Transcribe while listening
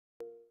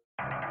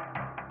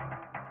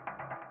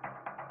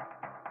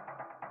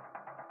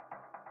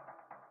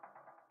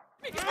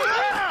Get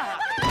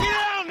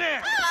down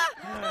there!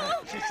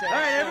 All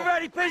right,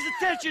 everybody pays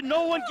attention.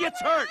 No one gets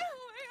hurt.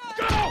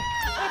 Go!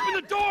 Open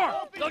the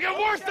door! They'll get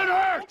worse than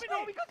hurt!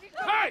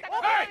 Hey!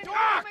 Hey!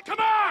 Ah! Come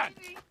on!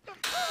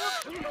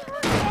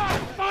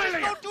 Oh,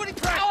 finally! Don't do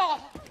anything!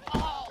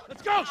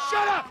 Let's go!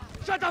 Shut up!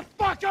 Shut the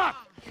fuck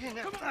up!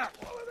 Come on!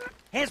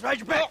 Hands behind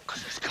your back! Oh,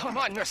 come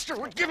on, mister.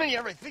 We're giving you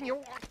everything you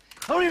want.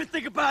 Don't even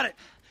think about it!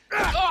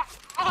 I'll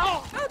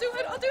do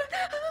it, I'll do it.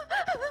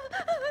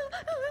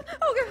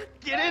 Oh, God.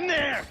 Get in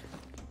there!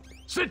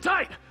 Sit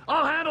tight!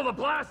 I'll handle the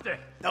blasting!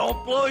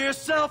 Don't blow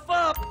yourself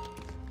up!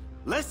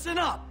 Listen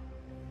up!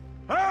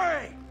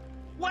 Hurry!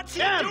 What's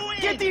Ken, he doing?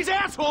 get these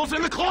assholes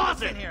in the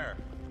closet! In here.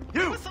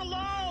 You! Leave us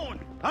alone!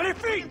 On your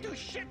He feet! didn't do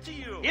shit to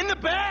you. In the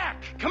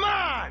back! Come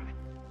on!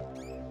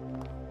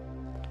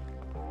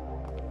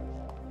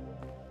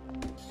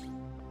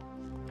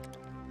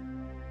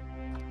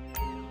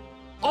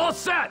 All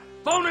set!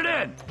 Phone it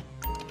in!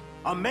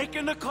 I'm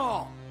making the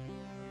call.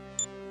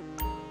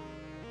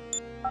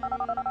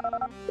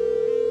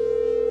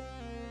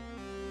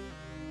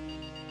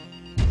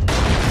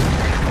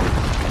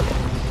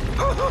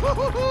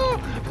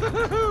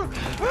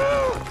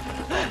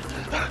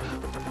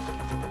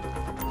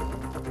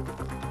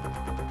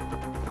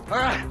 All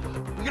right,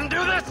 we gonna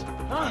do this?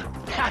 Huh?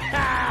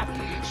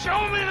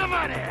 Show me the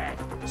money!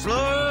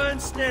 Slow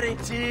and steady,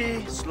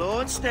 T. Slow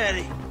and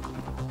steady.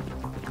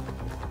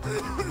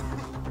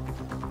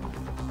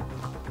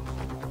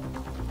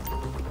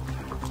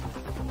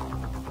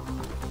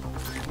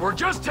 We're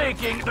just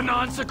taking the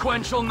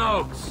non-sequential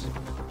notes.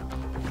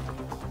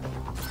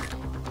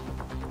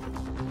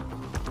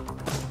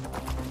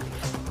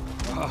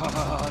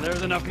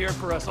 There's enough here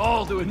for us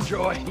all to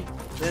enjoy.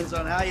 Depends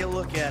on how you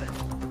look at it.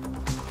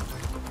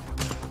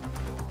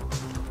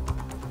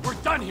 We're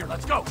done here,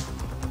 let's go!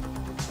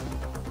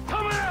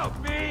 Coming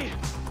out, B!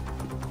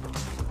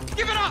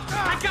 Give it up!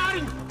 I got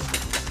him!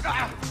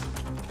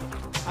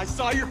 I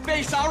saw your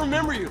face, I'll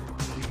remember you.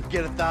 You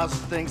forget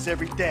 1,000 things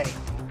every day.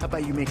 How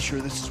about you make sure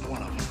this is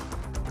one of them?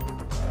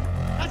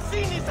 I've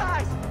seen his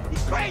eyes!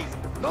 He's crazy!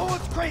 No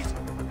one's crazy.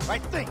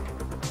 Right? Think.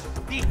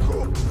 Be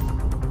cool.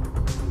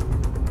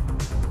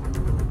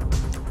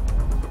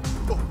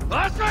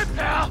 That's right,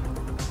 pal!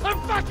 I'm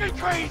fucking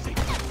crazy!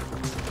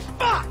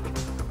 Fuck!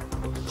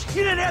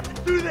 You didn't have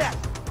to do that!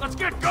 Let's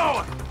get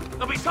going!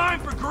 There'll be time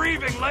for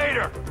grieving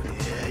later!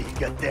 Yeah, you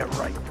got that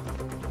right.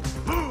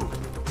 Move!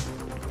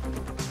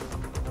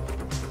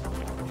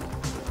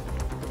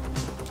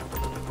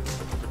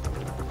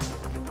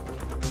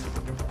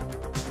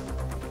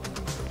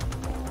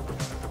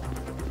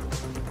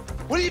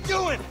 What are you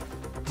doing?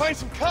 Find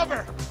some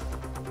cover.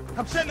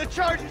 I'm setting the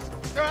charges.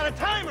 They're on a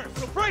timer,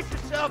 so brace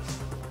yourselves.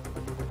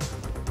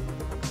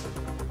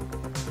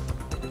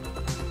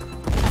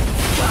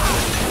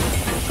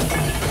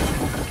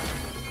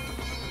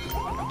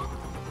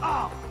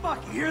 Oh,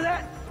 fuck, you hear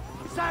that?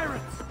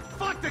 Sirens!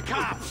 Fuck the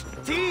cops.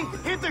 T,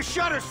 hit the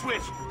shutter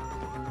switch.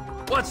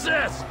 What's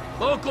this?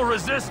 Local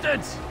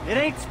resistance? It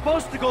ain't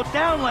supposed to go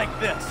down like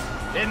this!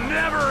 It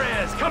never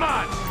is! Come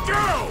on,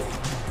 go!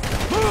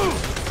 Move!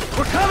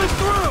 We're coming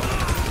through!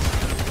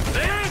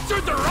 They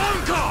answered the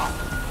wrong call!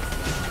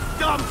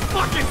 Dumb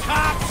fucking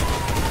cops.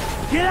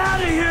 Get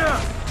out of here!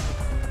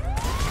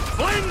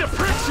 Blame the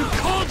pricks who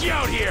called you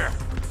out here!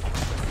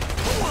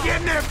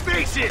 Get in their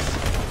faces.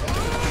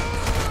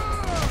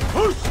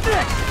 Who's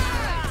stick?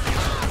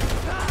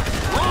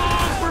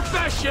 Wrong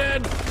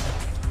profession!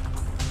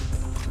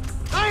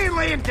 I ain't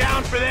laying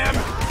down for them.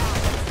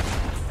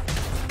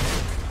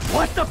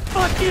 What the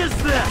fuck is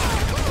this?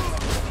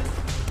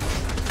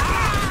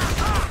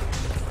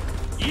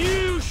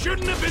 You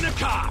shouldn't have been a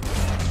cop!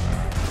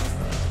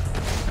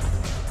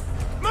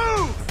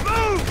 Move!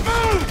 Move!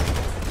 Move!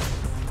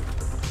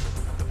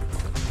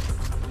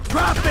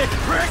 Drop it,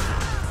 prick!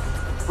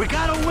 We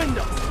got a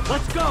window.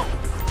 Let's go.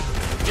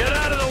 Get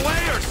out of the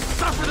way or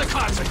suffer the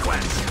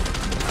consequence!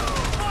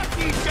 Fuck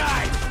these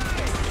guys!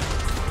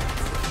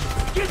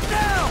 Get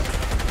down!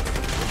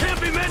 Can't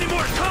be many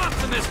more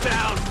cops in this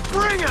town!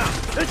 Bring them!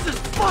 This is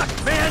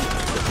fucked, man!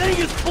 The thing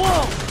is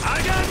blown!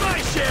 I got my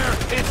share!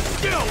 It's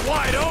still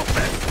wide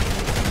open!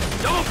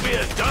 Don't be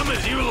as dumb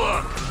as you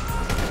look!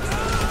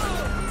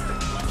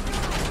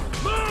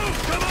 Move!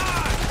 Come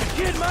on! The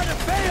kid might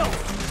have failed!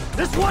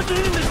 This wasn't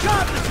in the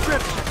job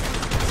description!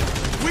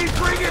 We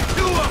bring it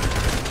to them!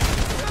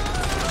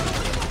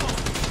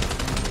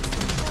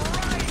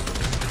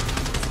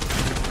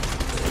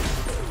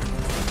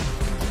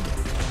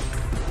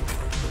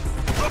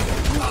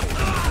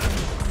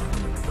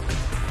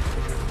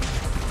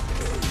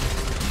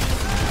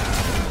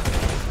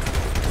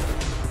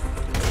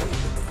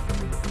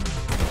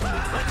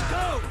 Let's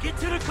go! Get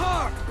to the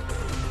car!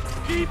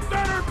 He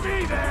better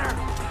be there!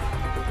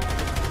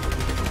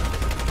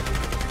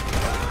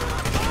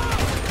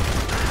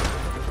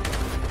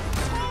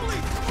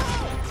 Holy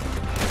smoke!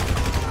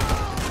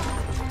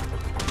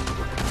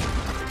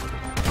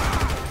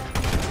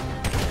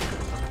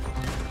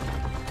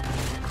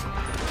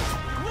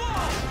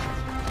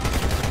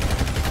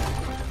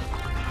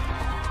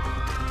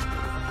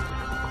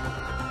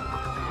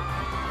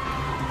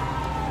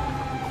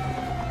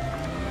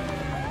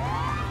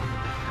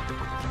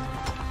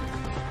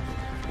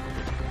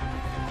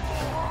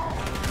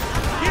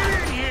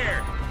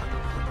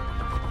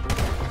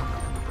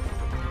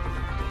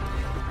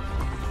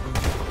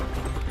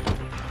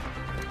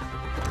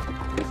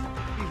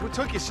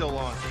 you so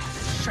long?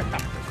 Shut the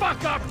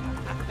fuck up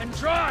and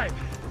drive!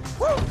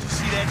 Woo! Did you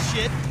see that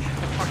shit?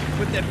 Fucking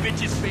put that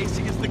bitch's face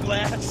against the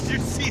glass. Did you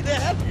see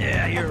that?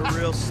 Yeah, you're a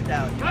real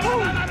stout. Fuck,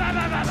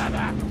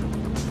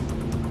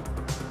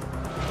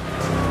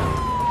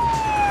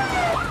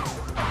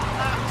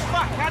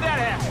 how'd that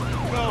happen?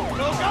 Go,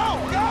 go, go,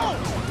 go!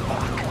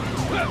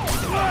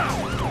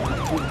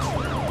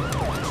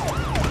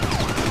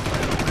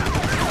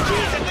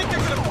 Jeez, I think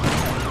they're gonna...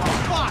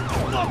 Fuck!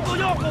 Look,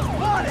 you almost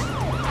bought it!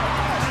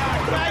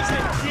 Guy's a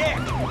dick!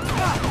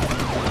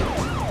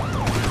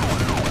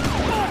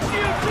 Fuck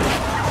you!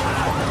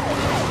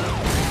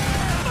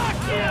 Fuck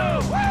you!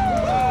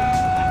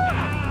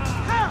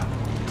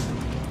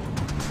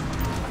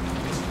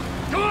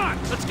 Come on,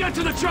 let's get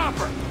to the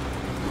chopper!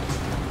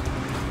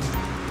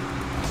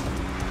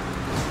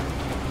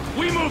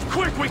 We move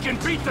quick, we can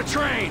beat the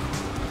train!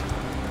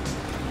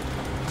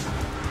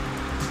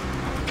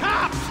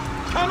 Cops!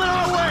 Coming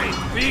our way!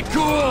 Be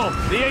cool!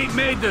 They ain't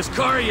made this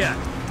car yet!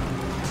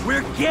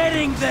 We're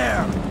getting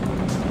there!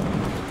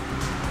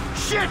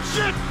 Shit,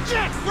 shit,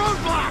 shit!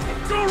 Roadblock!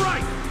 Go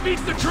right!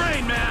 Beat the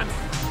train, man!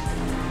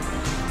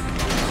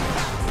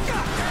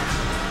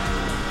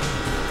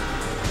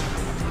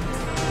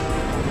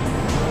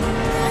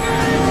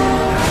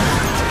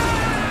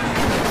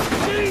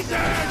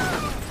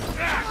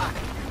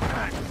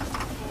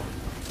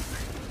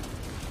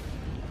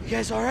 You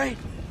guys all right?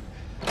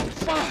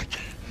 Fuck!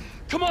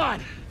 Come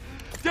on!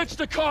 Ditch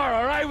the car,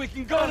 all right? We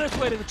can go this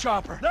way to the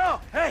chopper. No!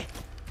 Hey!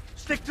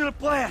 Stick to the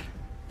plan!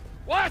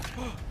 What?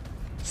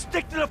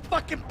 Stick to the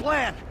fucking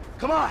plan!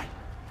 Come on!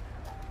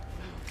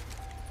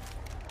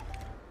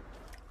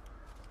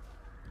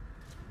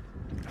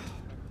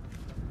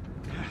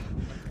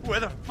 Where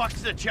the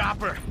fuck's the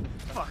chopper?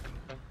 Fuck.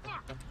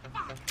 Fuck.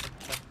 Fuck.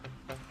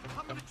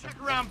 I'm gonna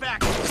check around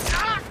back.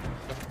 Ah!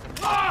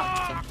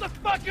 Ah! The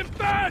fucking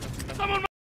fence! Someone